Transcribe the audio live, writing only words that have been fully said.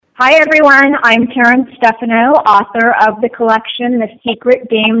Hi, everyone. I'm Karen Stefano, author of the collection, The Secret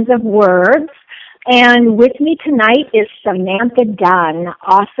Games of Words. And with me tonight is Samantha Dunn,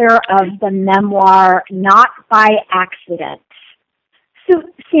 author of the memoir, Not by Accident. So,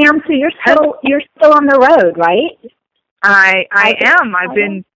 Sam, you're still on the road, right? I am. I've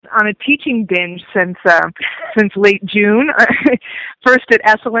been on a teaching binge since late June. First at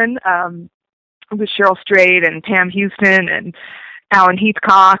Esalen with Cheryl Strayed and Pam Houston and Alan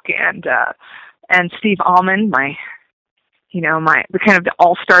Heathcock and Steve Allman, the kind of the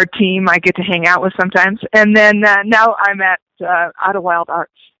all-star team I get to hang out with sometimes. And then now I'm at Out of Wild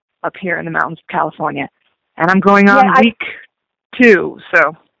Arts up here in the mountains of California, and I'm going on week 2.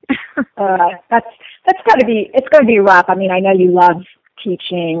 So it's going to be rough. I mean, I know you love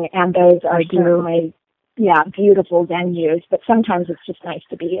teaching, and those are certainly beautiful venues, but sometimes it's just nice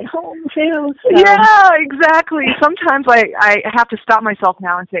to be at home too. So. Yeah, exactly. Sometimes I have to stop myself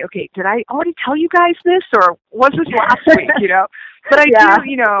now and say, okay, did I already tell you guys this, or was this last week, But I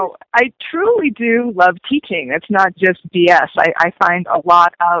do, I truly do love teaching. It's not just BS. I find a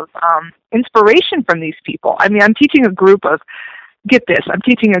lot of inspiration from these people. I mean, I'm teaching a group of, I'm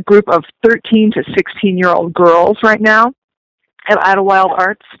teaching a group of 13 to 16-year-old girls right now at Out Wild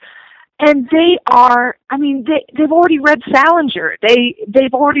Arts. And they are, they've already read Salinger.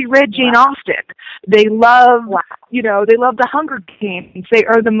 They've already read Jane Austen. They love, they love the Hunger Games. They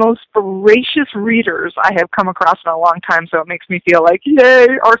are the most voracious readers I have come across in a long time, so it makes me feel like,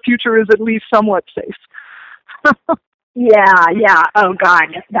 yay, our future is at least somewhat safe. Yeah. Oh,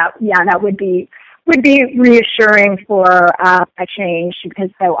 God. That would be reassuring for a change, because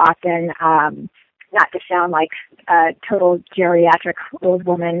so often, not to sound like a total geriatric old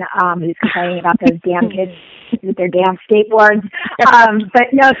woman who's complaining about those damn kids with their damn skateboards.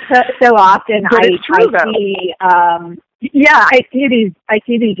 But no, so often I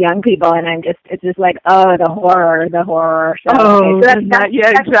see these young people, and it's just like, oh, the horror. So,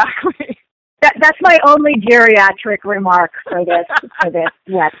 exactly. That's my only geriatric remark for this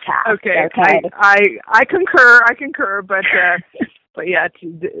webcast. Okay. I concur, but. But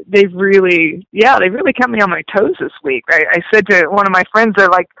they've really kept me on my toes this week. I said to one of my friends, they're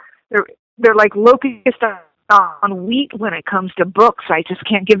like locusts on wheat when it comes to books. I just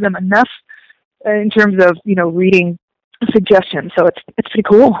can't give them enough in terms of reading suggestions. So it's pretty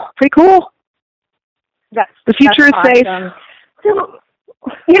cool. The future is safe. So,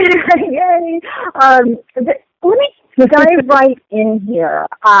 yay! Let me dive right in here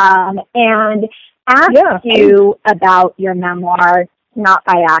and ask you about your memoir, Not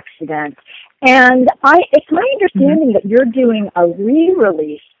by Accident. And it's my understanding that you're doing a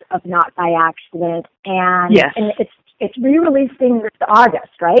re-release of Not by Accident, and it's re-releasing this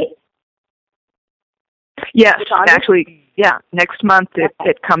August, right? Yes, actually, next month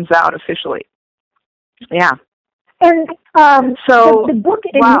it comes out officially. Yeah. And so the book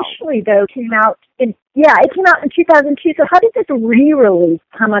initially, though, came out in 2002. So how did this re-release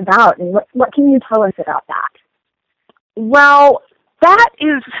come about, and what can you tell us about that? Well, that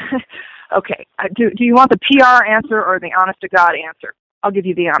is okay. Do you want the PR answer or the honest-to-God answer? I'll give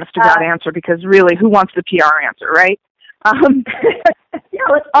you the honest-to-God answer, because really, who wants the PR answer, right? Let's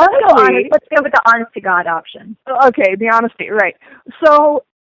go with the honest-to-God option. Okay, the honesty, right? So.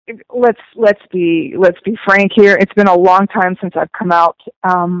 Let's be frank here. It's been a long time since I've come out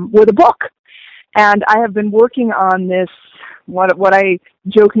with a book, and I have been working on this what I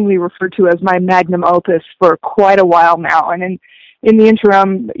jokingly refer to as my magnum opus for quite a while now. And in the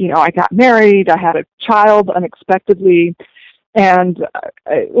interim, I got married, I had a child unexpectedly, and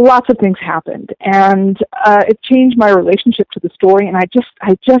lots of things happened, and it changed my relationship to the story, and I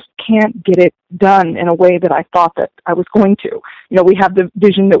just can't get it done in a way that I thought that I was going to. We have the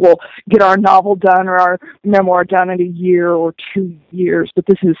vision that we'll get our novel done or our memoir done in a year or 2 years, but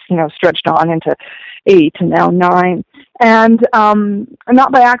this is stretched on into 8 and now 9. And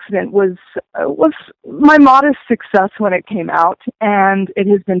Not by Accident was my modest success when it came out, and it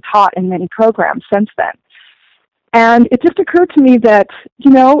has been taught in many programs since then. And it just occurred to me that,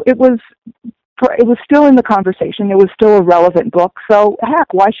 it was still in the conversation. It was still a relevant book. So,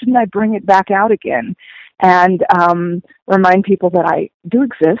 heck, why shouldn't I bring it back out again and remind people that I do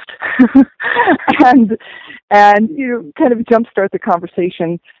exist and kind of jumpstart the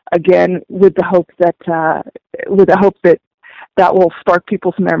conversation again with the hope that will spark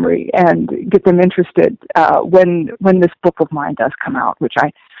people's memory and get them interested when this book of mine does come out, which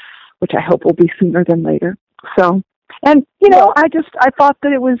I hope will be sooner than later. So, and I thought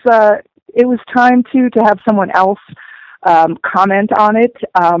that it was time to have someone else comment on it.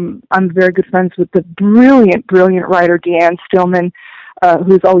 I'm very good friends with the brilliant writer Deanne Stillman,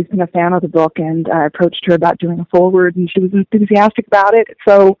 who's always been a fan of the book, and I approached her about doing a foreword, and she was enthusiastic about it.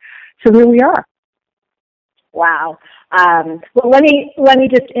 So here we are. Wow. Well, let me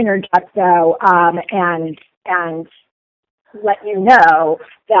just interject though, and let you know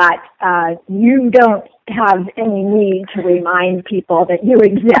that you don't have any need to remind people that you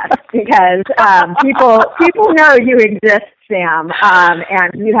exist, because people know you exist, Sam,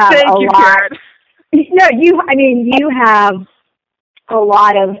 and you have Thank you, lot. Karen. No, you have a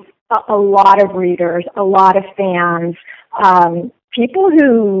lot of readers, a lot of fans, people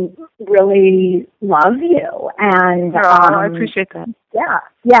who really love you, and I appreciate that. Yeah,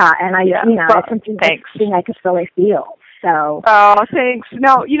 and it's something I could really feel. So. Oh, thanks.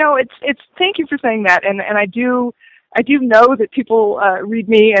 No, it's thank you for saying that, and I do know that people read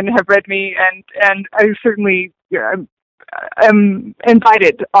me and have read me, and I certainly am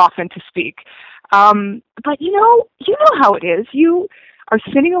invited often to speak. But you know how it is. You are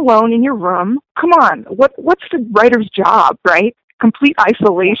sitting alone in your room. Come on, what's the writer's job, right? Complete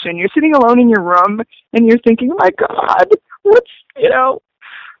isolation. You're sitting alone in your room, and you're thinking, oh my God, where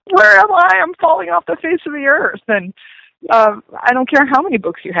am I? I'm falling off the face of the earth. And I don't care how many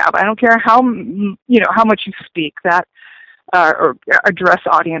books you have. I don't care how much you speak that or address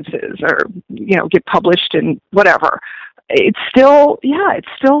audiences or get published and whatever. It's still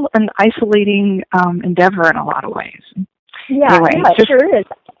an isolating endeavor in a lot of ways. Yeah, anyway, it sure is.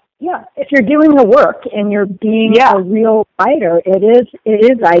 Yeah, if you're doing the work and you're being a real writer, it is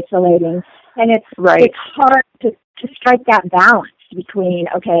isolating, and it's hard to strike that balance between,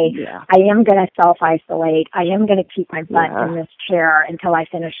 I am going to self-isolate, I am going to keep my butt in this chair until I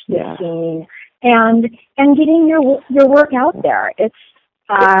finish this scene, and getting your work out there. It's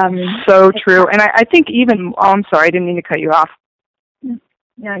so true. And I think even, I'm sorry, I didn't mean to cut you off.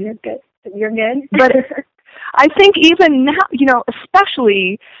 No, you're good. You're good. But I think even now,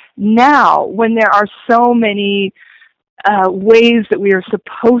 especially now when there are so many ways that we are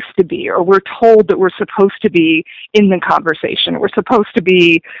supposed to be, or we're told that we're supposed to be in the conversation. We're supposed to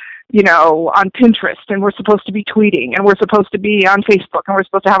be, on Pinterest, and we're supposed to be tweeting, and we're supposed to be on Facebook, and we're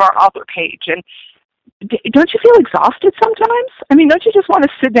supposed to have our author page. And don't you feel exhausted sometimes? I mean, don't you just want to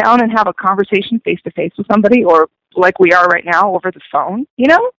sit down and have a conversation face-to-face with somebody, or like we are right now over the phone,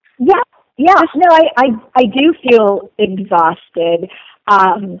 Yeah. No, I do feel exhausted.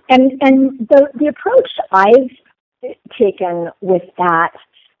 And the approach I've taken with that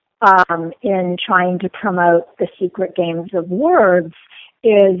in trying to promote the Secret Games of Words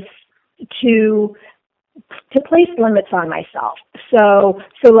is to place limits on myself. So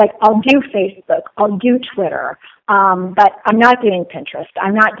like I'll do Facebook, I'll do Twitter, but I'm not doing Pinterest,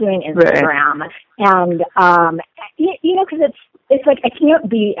 I'm not doing Instagram, and because it's like I can't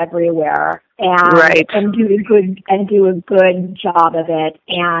be everywhere and do a good job of it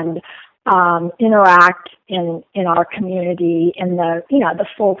and interact in our community in the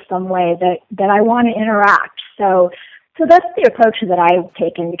fulsome way that I want to interact. So that's the approach that I've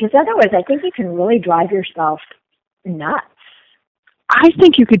taken, because otherwise I think you can really drive yourself nuts. I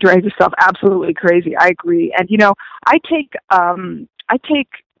think you could drive yourself absolutely crazy. I agree. And I take a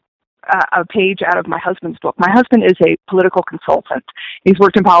page out of my husband's book. My husband is a political consultant. He's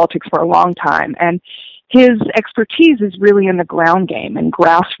worked in politics for a long time, and his expertise is really in the ground game and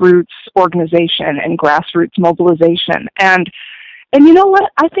grassroots organization and grassroots mobilization. And you know what?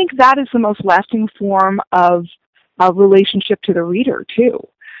 I think that is the most lasting form of a relationship to the reader too.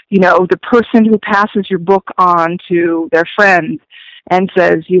 The person who passes your book on to their friend and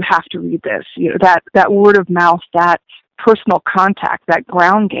says, you have to read this, that word of mouth, that personal contact, that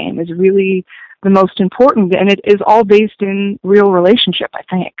ground game is really the most important, and it is all based in real relationship, I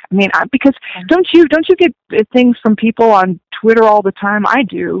think. I mean, because don't you get things from people on Twitter all the time? I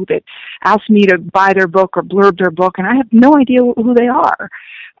do, that ask me to buy their book or blurb their book, and I have no idea who they are.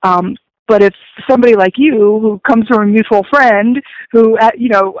 But if somebody like you, who comes from a mutual friend, who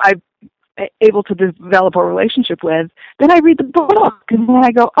I'm able to develop a relationship with, then I read the book, and then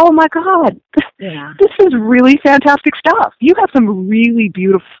I go, oh my God, this is really fantastic stuff. You have some really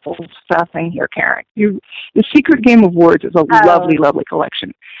beautiful stuff in here, Karen. The Secret Game of Words is a lovely, lovely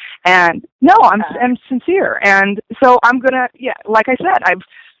collection. And no, I'm sincere. And so I'm gonna, like I said, I've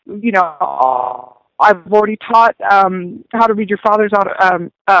already taught how to read your father's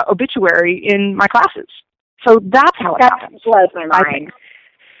obituary in my classes. So that's how it happens. That blows my mind.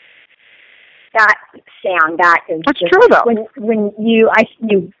 That is That's just, true, though. When you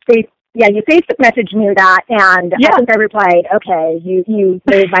you Facebook messaged me that, and I think I replied, okay, you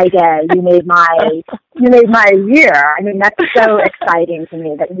made my day, you made my year. I mean, that's so exciting to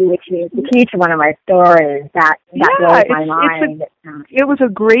me that you would teach one of my stories. That blows my mind. It was a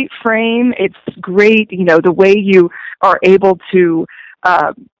great frame. It's great, the way you are able to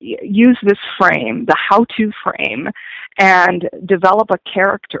use this frame, the how-to frame, and develop a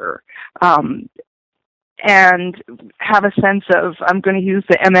character. And have a sense of, I'm going to use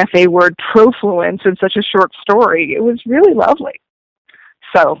the MFA word, profluence in such a short story. It was really lovely.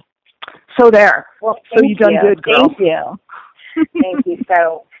 So there. Well, you've done good, girl. Thank you. Thank you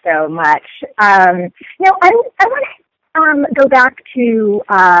so much. I want to go back to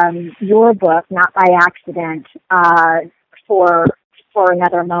your book, Not by Accident, for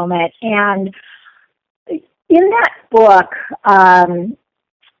another moment. And in that book,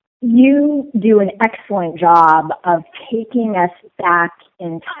 you do an excellent job of taking us back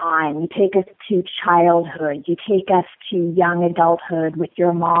in time. You take us to childhood. You take us to young adulthood with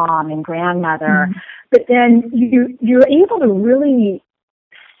your mom and grandmother. Mm-hmm. But then you're able to really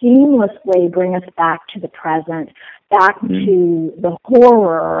seamlessly bring us back to the present, back to the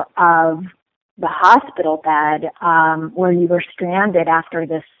horror of the hospital bed where you were stranded after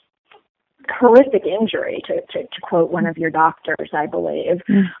this horrific injury, to quote one of your doctors, I believe.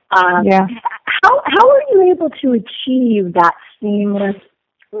 How are you able to achieve that seamless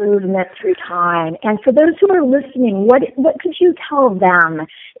movement through time? And for those who are listening, what could you tell them?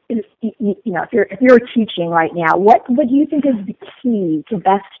 If you're teaching right now, what do you think is the key to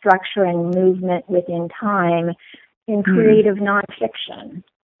best structuring movement within time in creative nonfiction?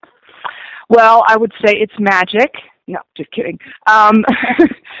 Well, I would say it's magic. No, just kidding.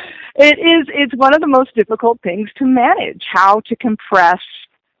 It's one of the most difficult things to manage, how to compress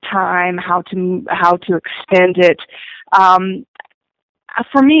time, how to extend it.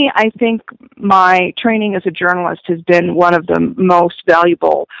 For me, I think my training as a journalist has been one of the most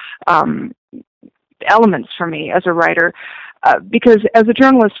valuable elements for me as a writer, because as a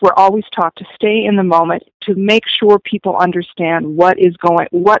journalist, we're always taught to stay in the moment, to make sure people understand what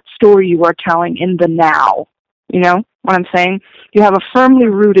story you are telling in the now. You know what I'm saying? You have a firmly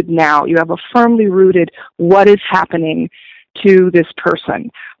rooted now. You have a firmly rooted what is happening to this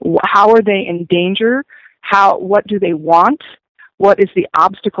person. How are they in danger? What do they want? What is the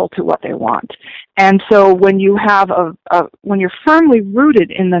obstacle to what they want? And so when you have when you're firmly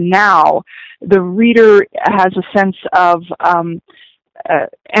rooted in the now, the reader has a sense of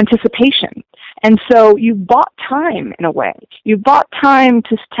anticipation. And so you've bought time in a way. You've bought time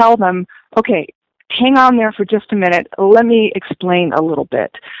to tell them, okay, hang on there for just a minute. Let me explain a little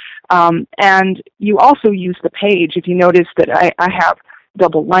bit. And you also use the page. If you notice that I have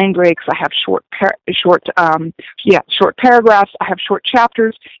double line breaks, I have short paragraphs, I have short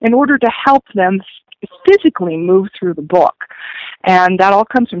chapters in order to help them physically move through the book. And that all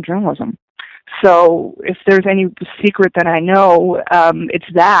comes from journalism. So if there's any secret that I know,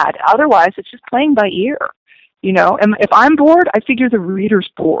 it's that. Otherwise, it's just playing by ear. And if I'm bored, I figure the reader's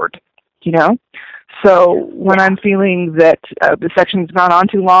bored. So when I'm feeling that the section's gone on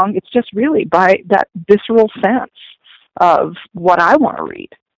too long, it's just really by that visceral sense of what I want to read,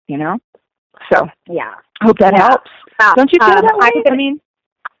 So I hope that helps. Don't you feel that way?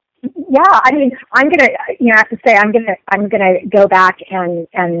 I'm gonna, I have to say, I'm gonna go back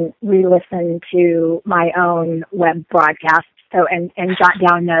and re-listen to my own web broadcast. So and jot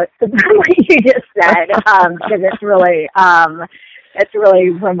down notes of what you just said, because it's really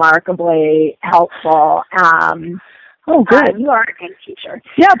remarkably helpful. Oh, good. You are a good teacher.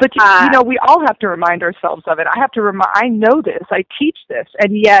 Yeah, but we all have to remind ourselves of it. I know this. I teach this,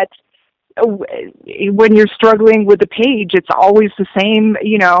 and yet when you're struggling with the page, it's always the same.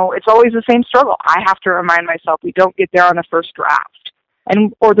 It's always the same struggle. I have to remind myself we don't get there on the first draft,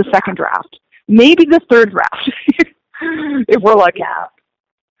 or the second draft, maybe the third draft, if we're lucky.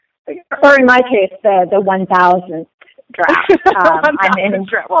 Or in my case, the 1,000th draft.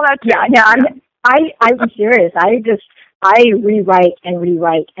 Well, that's I'm serious. I rewrite and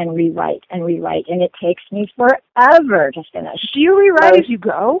rewrite and rewrite and rewrite, and it takes me forever to finish. Do you rewrite as you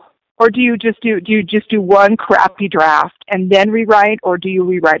go, or do you just do one crappy draft and then rewrite, or do you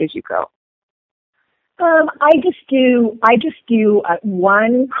rewrite as you go? I just do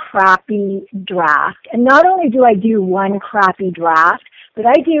one crappy draft, and not only do I do one crappy draft, but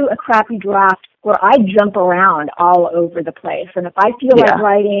I do a crappy draft where I jump around all over the place. And if I feel like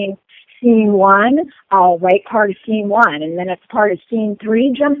writing scene 1, I'll write part of scene 1. And then if part of scene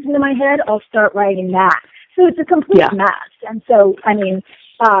 3 jumps into my head, I'll start writing that. So it's a complete mess. And so,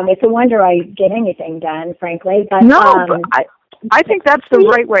 it's a wonder I get anything done, frankly. But, I think that's the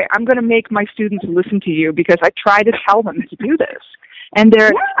right way. I'm going to make my students listen to you because I try to tell them to do this. And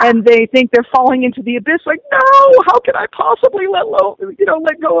they think they're falling into the abyss. Like, no, how can I possibly let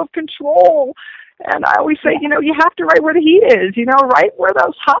go of control? And I always say, you have to write where the heat is. Right where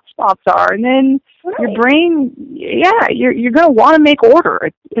those hot spots are, and then your brain, you're going to want to make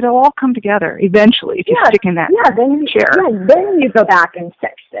order. It'll all come together eventually if you stick in that chair. Yeah, then you go back and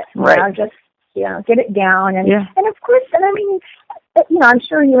fix it. Right. Just get it down, and of course, and I mean, I'm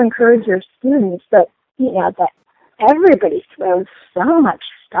sure you encourage your students, but that everybody throws so much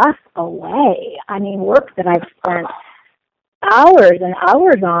stuff away. I mean, work that I've spent hours and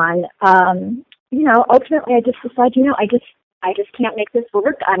hours on. Ultimately, I just decide, I just can't make this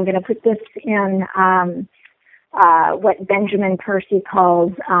work. I'm going to put this in what Benjamin Percy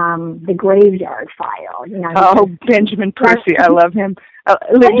calls the graveyard file. Benjamin Percy, I love him.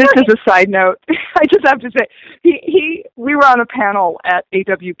 Just as a side note, I just have to say, we were on a panel at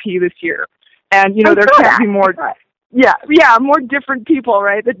AWP this year, and there can't be more. More different people,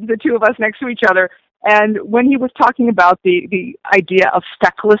 right? The two of us next to each other. And when he was talking about the idea of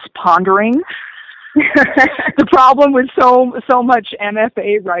feckless pondering, the problem with so much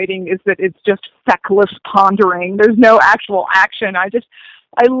MFA writing is that it's just feckless pondering. There's no actual action. I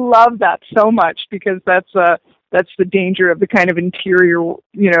love that so much because that's the danger of the kind of interior,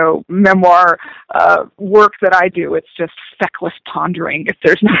 memoir work that I do. It's just feckless pondering if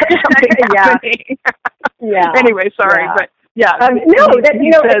there's not something happening. Anyway, sorry, but he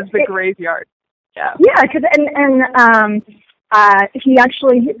says the graveyard. Because he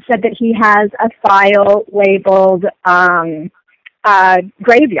actually said that he has a file labeled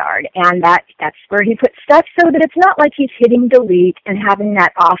graveyard, and that's where he puts stuff so that it's not like he's hitting delete and having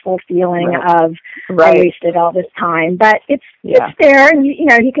that awful feeling of I wasted all this time. But it's there, and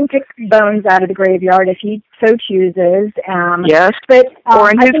he can pick bones out of the graveyard if he so chooses. Yes, but or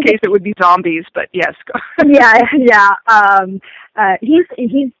in his case, it would be zombies. But yes,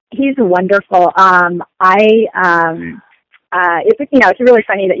 he's wonderful. It's really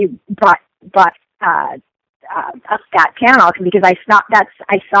funny that you brought up that panel because I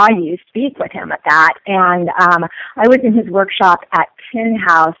saw you speak with him at that, and I was in his workshop at Tin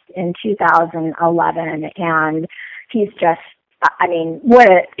House in 2011, and he's just,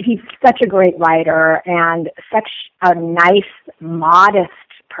 he's such a great writer and such a nice, modest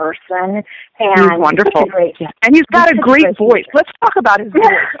person, and he's wonderful. And he's got a great voice. Let's talk about his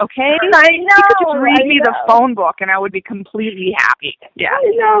voice, okay? I know. He could just read me the phone book, and I would be completely happy. Yeah,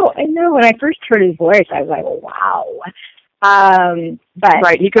 I know. When I first heard his voice, I was like, wow.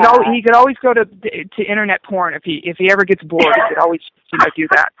 But he could always go to internet porn if he ever gets bored. He could always do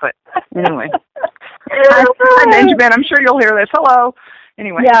that. But anyway, hi Benjamin. I'm sure you'll hear this. Hello.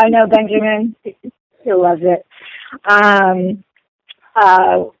 Anyway. Yeah, I know Benjamin. He loves it.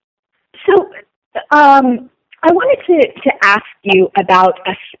 I wanted to ask you about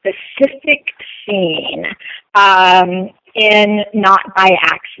a specific scene in Not by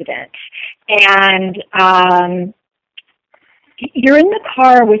Accident. And you're in the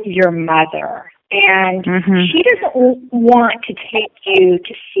car with your mother, and she doesn't want to take you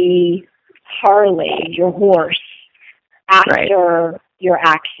to see Harley, your horse, after your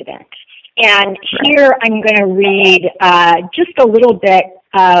accident. And here I'm going to read just a little bit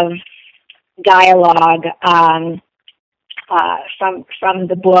of dialogue from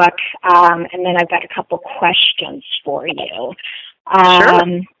the book, and then I've got a couple questions for you.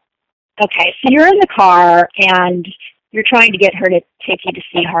 Okay, so you're in the car, and you're trying to get her to take you to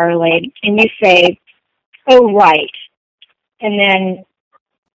see Harley, and you say, "Oh, right," and then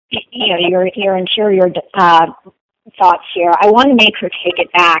your interior thoughts here. I want to make her take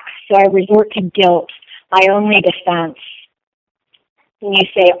it back, so I resort to guilt, my only defense. And you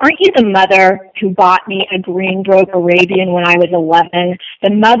say, "Aren't you the mother who bought me a Greenbroke Arabian when I was 11? The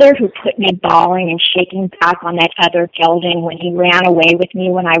mother who put me bawling and shaking back on that other gelding when he ran away with me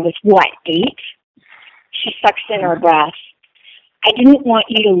when I was, 8? She sucks in her breath. I didn't want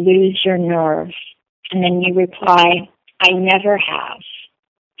you to lose your nerve. And then you reply, I never have.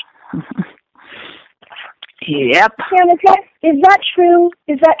 Yep. Sam, is that true?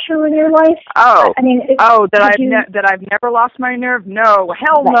 Is that true in your life? Oh, I mean, that I've never lost my nerve? No,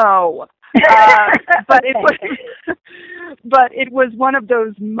 hell no. But it was one of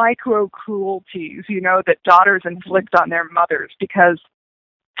those micro cruelties, that daughters inflict on their mothers, because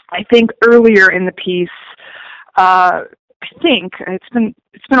I think earlier in the piece, I think it's been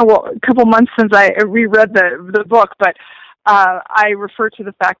a couple months since I reread the book, but I refer to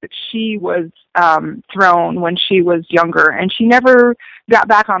the fact that she was thrown when she was younger, and she never got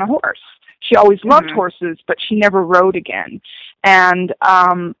back on a horse. She always loved horses, but she never rode again. And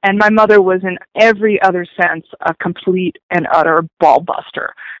my mother was in every other sense a complete and utter ball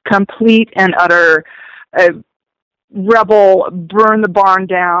buster, complete and utter rebel, burn the barn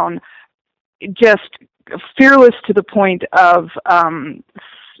down, just fearless to the point of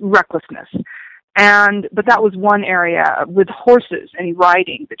recklessness. But that was one area with horses and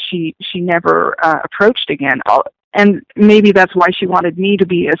riding that she never approached again. And maybe that's why she wanted me to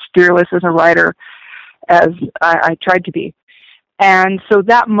be as fearless as a rider as I tried to be. And so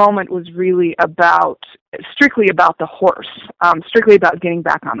that moment was really strictly about the horse, strictly about getting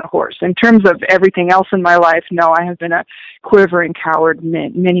back on the horse. In terms of everything else in my life, no, I have been a quivering coward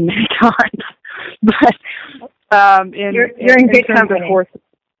many, many times. But you're in good company.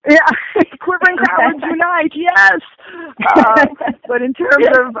 Yeah, quivering cowards unite, yes. But in terms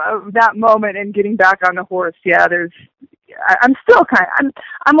of that moment and getting back on the horse, I'm still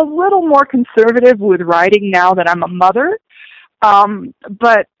I'm a little more conservative with riding now that I'm a mother.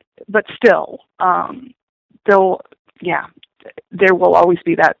 But still, there will always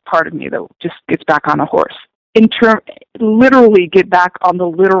be that part of me that just gets back on a horse. Literally get back on the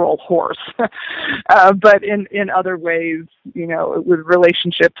literal horse, but in other ways, with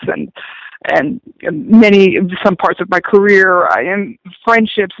relationships and some parts of my career and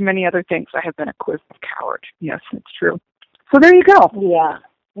friendships, many other things, I have been a quivering coward. Yes, it's true. So there you go. Yeah.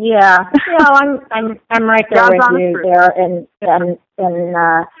 Yeah, I'm right there with you there,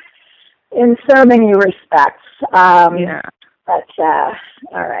 in so many respects. But all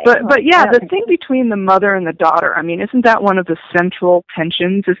right. But yeah, the thing between the mother and the daughter, I mean, isn't that one of the central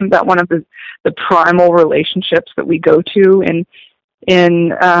tensions? Isn't that one of the primal relationships that we go to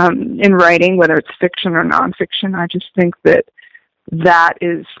in writing, whether it's fiction or nonfiction? I just think that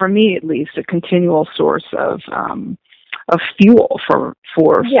is, for me at least, a continual source of fuel for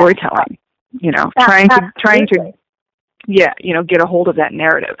storytelling, trying to get a hold of that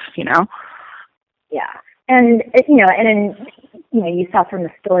narrative, Yeah. And, you saw from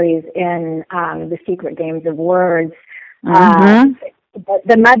the stories in The Secret Games of Words, the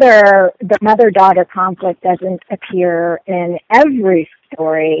mother-daughter conflict doesn't appear in every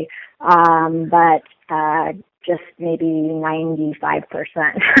story, but just maybe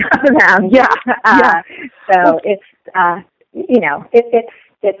 95% of them. Yeah. So it's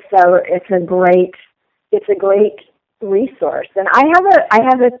it's a great resource, and I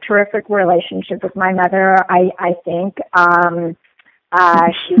have a terrific relationship with my mother. I think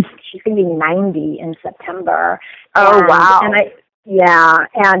she's going to be 90 in September. Oh, wow! And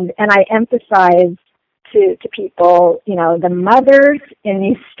I emphasize to people, the mothers in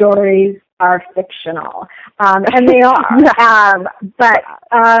these stories are fictional, and they are.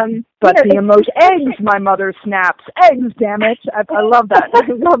 But the emotion, eggs. My mother snaps eggs. Damn it! I love that. I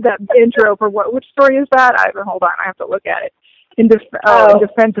love that intro for which story is that? Hold on, I have to look at it. In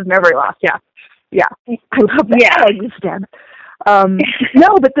defense of memory loss. Yeah. I love that. Eggs. Damn it.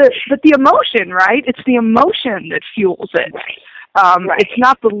 No, but the emotion, right? It's the emotion that fuels it. Right. It's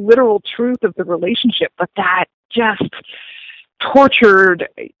not the literal truth of the relationship, but that just tortured,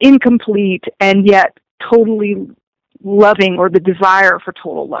 incomplete, and yet totally loving, or the desire for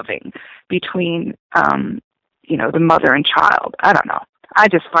total loving between, the mother and child. I don't know. I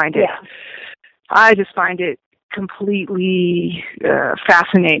just find it completely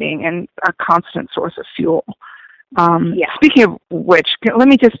fascinating and a constant source of fuel. Speaking of which, let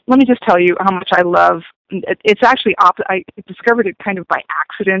me just tell you how much I love. It's actually I discovered it kind of by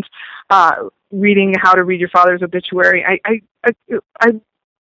accident, reading How to Read Your Father's Obituary. I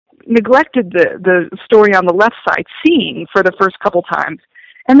neglected the story on the left side, Seeing, for the first couple times.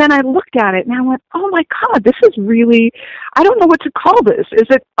 And then I looked at it and I went, oh my God, this is really, I don't know what to call this. Is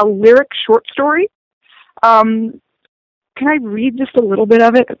it a lyric short story? Can I read just a little bit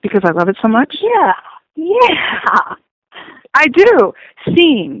of it because I love it so much? Yeah. I do.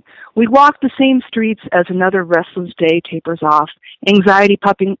 Seeing. We walk the same streets as another restless day tapers off, anxiety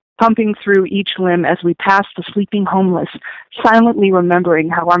pumping through each limb as we pass the sleeping homeless, silently remembering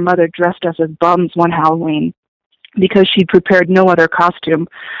how our mother dressed us as bums one Halloween because she'd prepared no other costume,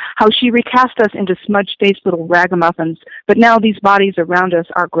 how she recast us into smudge-faced little ragamuffins, but now these bodies around us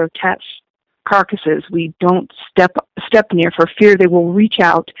are grotesque carcasses we don't step near for fear they will reach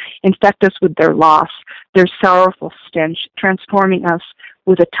out, infect us with their loss, their sorrowful stench, transforming us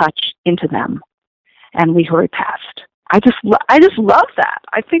with a touch into them. And we hurry past. I just love that.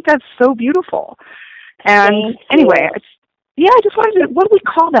 I think that's so beautiful. And anyway, I just wanted to, what do we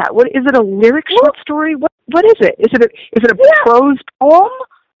call that? What is it, a lyric short story? What is it? Is it a prose poem?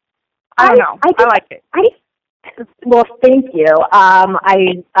 I don't know. I like it. Well, thank you.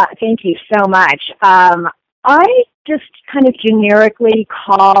 Thank you so much. I just kind of generically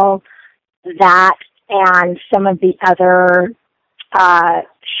call that and some of the other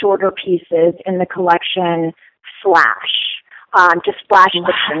shorter pieces in the collection just flash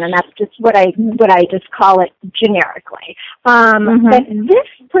fiction, and that's just what I just call it generically. But this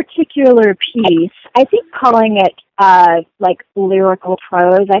particular piece, I think calling it like lyrical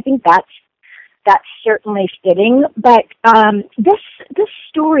prose, I think that's certainly fitting. But this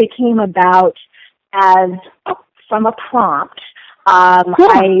story came about as from a prompt. I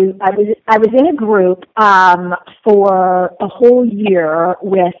was in a group for a whole year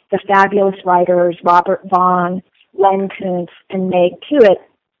with the fabulous writers Robert Vaughn, Len Kuntz, and Meg Hewitt.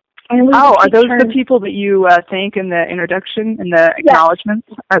 And are those the people that you thank in the introduction and the acknowledgments?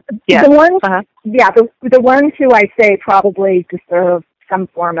 Yeah. The ones, the ones who I say probably deserve some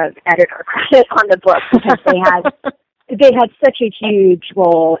form of editor credit on the book because they had such a huge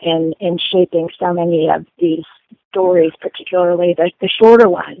role in shaping so many of these stories, particularly the shorter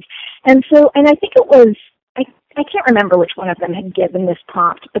ones. And I think it was, I can't remember which one of them had given this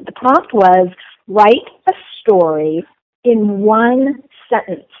prompt, but the prompt was, write a story in one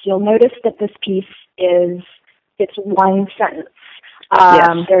sentence. You'll notice that this piece it's one sentence.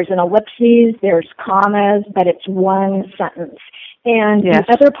 There's an ellipses, there's commas, but it's one sentence. And the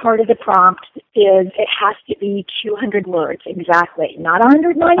other part of the prompt is it has to be 200 words exactly, not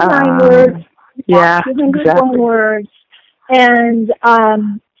 199 words, not 201 words. And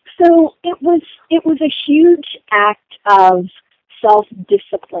so it was a huge act of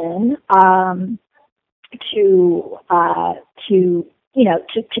self-discipline to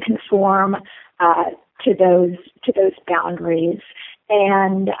conform to those boundaries,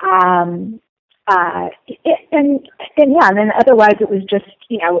 and then otherwise it was just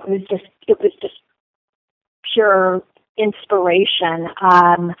pure inspiration.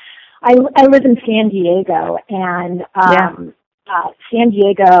 I live in San Diego, and San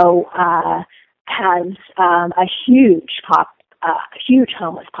Diego has a huge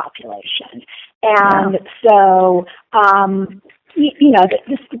homeless population, and so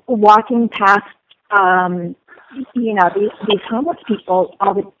just walking past these homeless people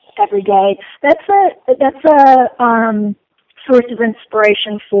every day. That's a source of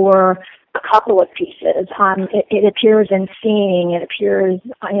inspiration for a couple of pieces. It appears in Seeing. It appears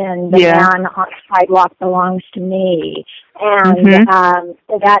in The Man on the Sidewalk Belongs to Me, and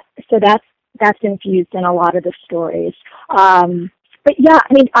so that's infused in a lot of the stories. But yeah,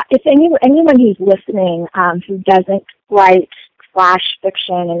 I mean, if anyone who's listening who doesn't write flash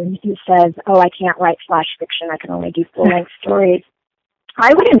fiction and who says, "Oh, I can't write flash fiction. I can only do full-length stories,"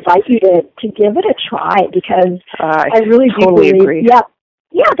 I would invite you to give it a try because I really totally do agree. The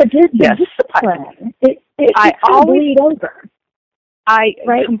discipline. I always bleed over. I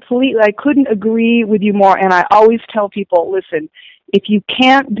couldn't agree with you more. And I always tell people, listen, if you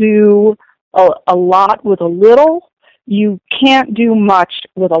can't do a lot with a little, you can't do much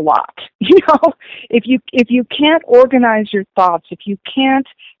with a lot. If you can't organize your thoughts, if you can't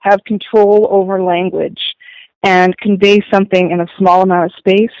have control over language and convey something in a small amount of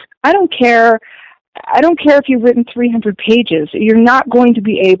space, I don't care if you've written 300 pages. You're not going to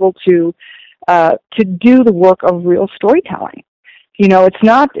be able to do the work of real storytelling. It's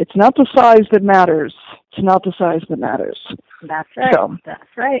not the size that matters. It's not the size that matters. That's right. So, that's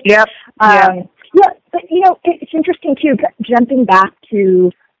right. Yep. But it's interesting too. Jumping back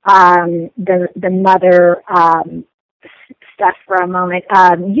to the mother stuff for a moment.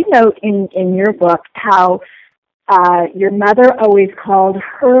 You note in your book how your mother always called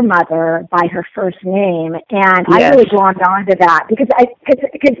her mother by her first name, and I really glommed onto that because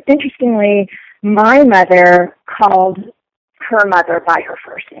interestingly, my mother called her mother by her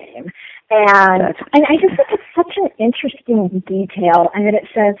first name, and I just think it's such an interesting detail, and that it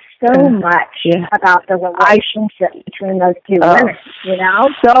says so much about the relationship between those two women.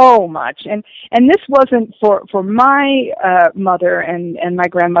 So much, and this wasn't for my mother and my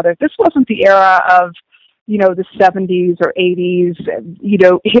grandmother. This wasn't the era of the 70s or 80s,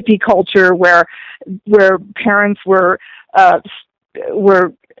 hippie culture where parents were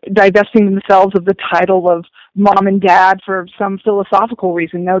divesting themselves of the title of mom and dad for some philosophical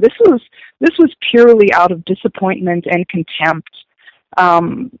reason. No, this was purely out of disappointment and contempt.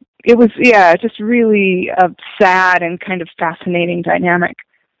 It was, just really a sad and kind of fascinating dynamic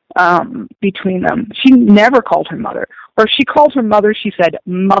between them. She never called her mother, or if she called her mother, she said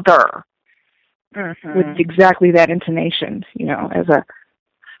mother. With exactly that intonation, as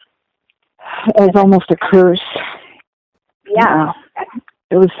almost a curse. Yeah.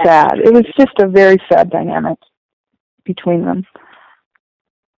 It was sad. It was just a very sad dynamic between them.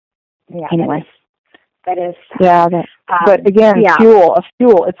 Yeah. Anyway. That is. Yeah. But again, fuel.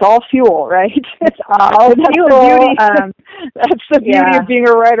 It's all fuel, right? It's all fuel. That's the beauty of being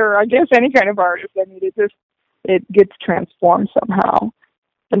a writer. I guess any kind of artist. I mean, it gets transformed somehow.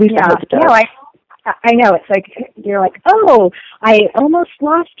 At least I hope it does. No, I know. It's like, you're like, oh, I almost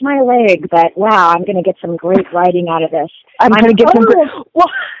lost my leg, but wow, I'm going to get some great writing out of this. I'm going to get some good... Well,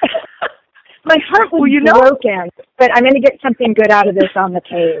 my heart was broken, but I'm going to get something good out of this on the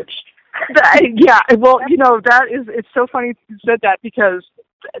page. It's so funny you said that, because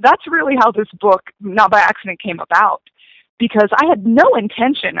that's really how this book, not by accident, came about. Because I had no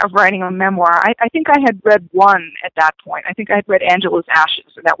intention of writing a memoir. I think I had read one at that point. I think I had read Angela's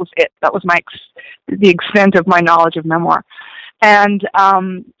Ashes, and that was it. That was the extent of my knowledge of memoir. And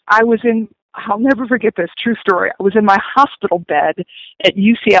I was I'll never forget this, true story. I was in my hospital bed at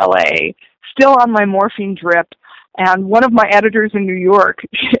UCLA, still on my morphine drip, and one of my editors in New York,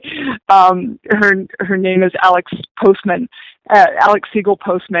 her name is Alex Siegel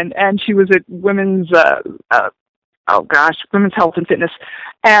Postman, and she was at Women's Health and Fitness.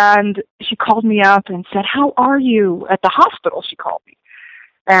 And she called me up and said, "How are you?" At the hospital, she called me.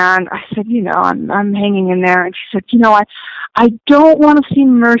 And I said, I'm hanging in there. And she said, I don't want to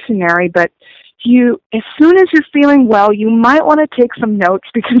seem mercenary, but as soon as you're feeling well, you might want to take some notes,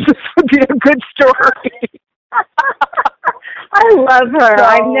 because this would be a good story. I love her. So,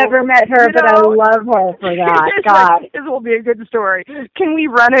 I've never met her, but I love her for that. God, this will be a good story. Can we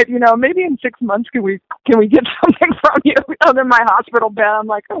run it? Maybe in 6 months, can we get something from you? In my hospital bed, I'm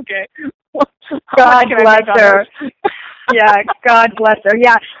like, okay. God bless her. Yeah, God bless her.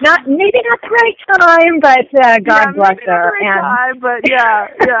 Yeah, maybe not the right time, but God bless her. But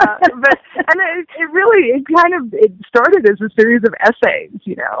it started as a series of essays,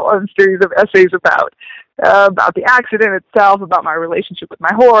 about the accident itself, about my relationship with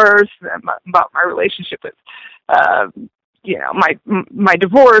my horse, about my relationship with, my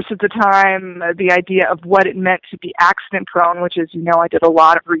divorce at the time, the idea of what it meant to be accident prone, which is, I did a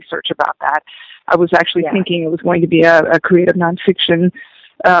lot of research about that. I was actually thinking it was going to be a creative nonfiction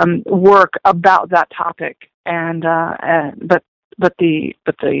work about that topic, but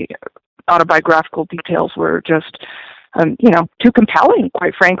the autobiographical details were just too compelling,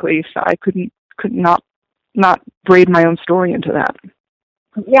 quite frankly. So I could not braid my own story into that.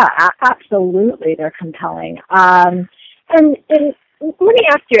 Yeah, absolutely, they're compelling. And let me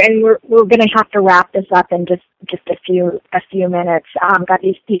ask you, and we're going to have to wrap this up in just a few minutes. Got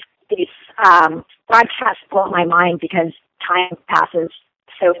these broadcasts blow my mind, because time passes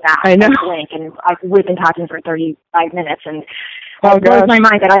so fast. I know. Blink, and we've been talking for 35 minutes, and it blows my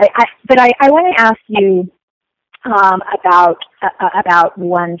mind. But I want to ask you about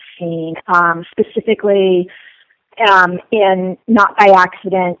one scene, specifically in Not by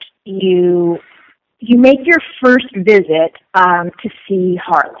Accident. You make your first visit to see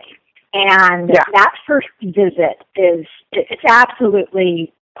Harley, and that first visit it's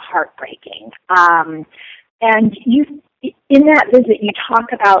absolutely heartbreaking. And in that visit, you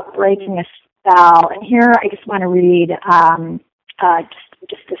talk about breaking a spell. And here, I just want to read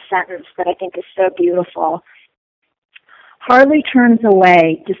just a sentence that I think is so beautiful. Harley turns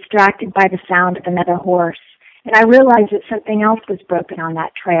away, distracted by the sound of another horse, and I realize that something else was broken on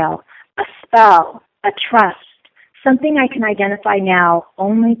that trail. A spell, a trust, something I can identify now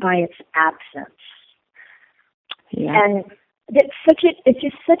only by its absence. Yeah. And it's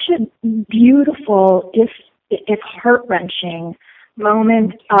just such a beautiful, if heart-wrenching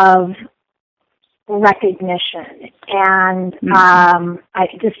moment of recognition. And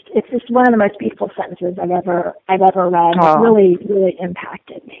it's just one of the most beautiful sentences I've ever read. It really, really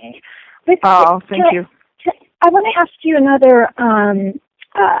impacted me. But thank you. I want to ask you another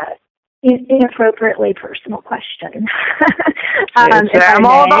inappropriately personal question. I'm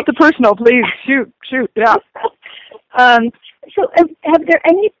all about the personal. Please shoot. Yeah. So, have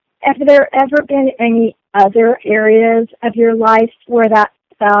there ever been any other areas of your life where that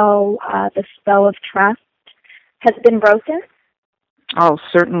spell, the spell of trust, has been broken? Oh,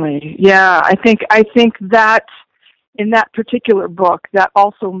 certainly. Yeah, I think that in that particular book, that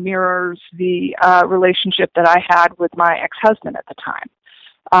also mirrors the relationship that I had with my ex-husband at the time.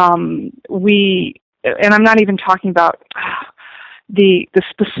 And I'm not even talking about the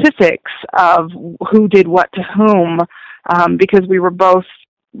specifics of who did what to whom, because we were both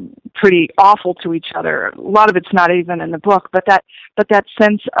pretty awful to each other. A lot of it's not even in the book, but that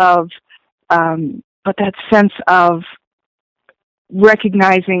sense of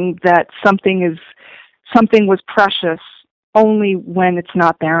recognizing that something was precious only when it's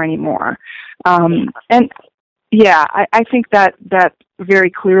not there anymore. And yeah, I think that very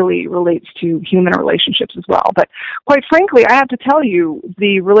clearly relates to human relationships as well. But quite frankly, I have to tell you,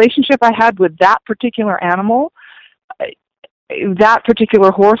 the relationship I had with that particular animal, that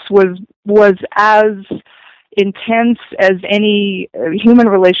particular horse was as intense as any human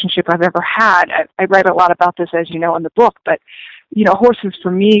relationship I've ever had. I write a lot about this, as you know, in the book, but horses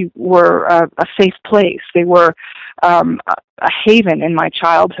for me were a safe place. They were a haven in my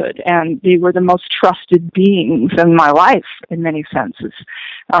childhood, and they were the most trusted beings in my life in many senses.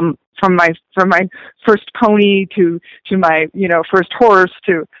 From my first pony to my first horse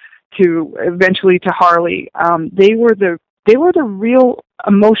to eventually to Harley, they were the real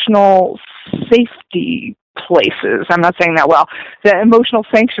emotional safety places. I'm not saying that well. The emotional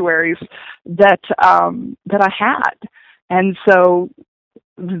sanctuaries that I had. And so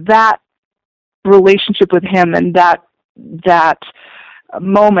that relationship with him and that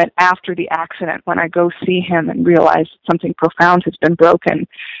moment after the accident when I go see him and realize something profound has been broken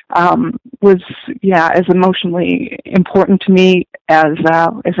was as emotionally important to me as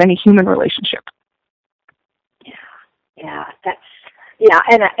any human relationship.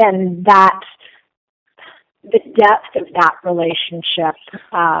 And that the depth of that relationship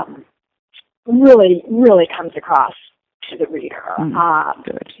really comes across to the reader.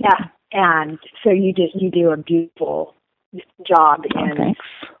 Good. Yeah, and so you do a beautiful job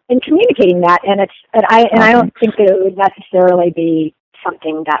in communicating that, and I don't think that it would necessarily be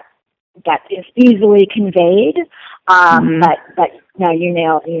something that is easily conveyed. But no, you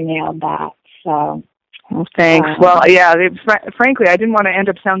nailed that. So. Well, thanks. Well, yeah. Frankly, I didn't want to end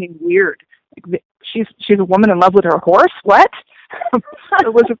up sounding weird. She's a woman in love with her horse. What?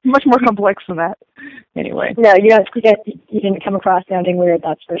 It was much more complex than that. Anyway. No, you didn't come across sounding weird.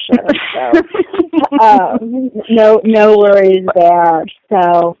 That's for sure. So, no worries there.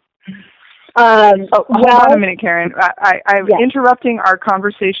 So. Hold on a minute, Karen. I'm interrupting our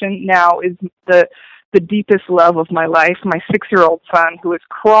conversation now. Is the deepest love of my life, my 6-year-old son, who has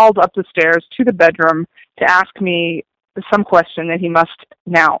crawled up the stairs to the bedroom to ask me some question that he must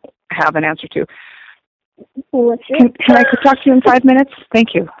now have an answer to. Well, can I talk to you in 5 minutes?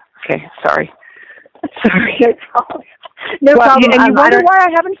 Thank you. Okay, sorry. No problem. And you wonder why I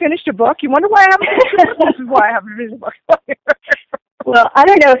haven't finished a book? You wonder why I haven't finished a book? This is why I haven't finished a book. Well, I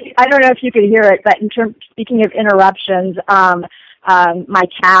don't know if you could hear it, but speaking of interruptions, my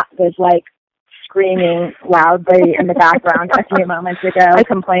cat was screaming loudly in the background a few moments ago,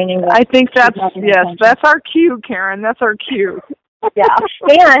 complaining. I think that's our cue, Karen. That's our cue.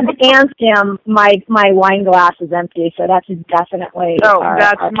 Yeah, and Sam, my wine glass is empty, so that's definitely.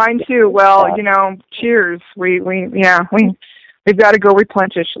 That's mine too. Well, cheers. We've got to go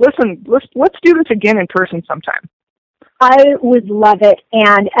replenish. Listen, let's do this again in person sometime. I would love it,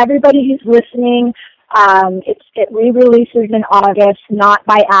 and everybody who's listening. It re-releases in August, not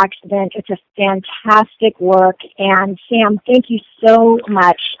by accident. It's a fantastic work. And Sam, thank you so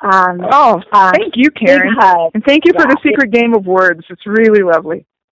much. Thank you, Karen. And thank you for the secret game of words. It's really lovely.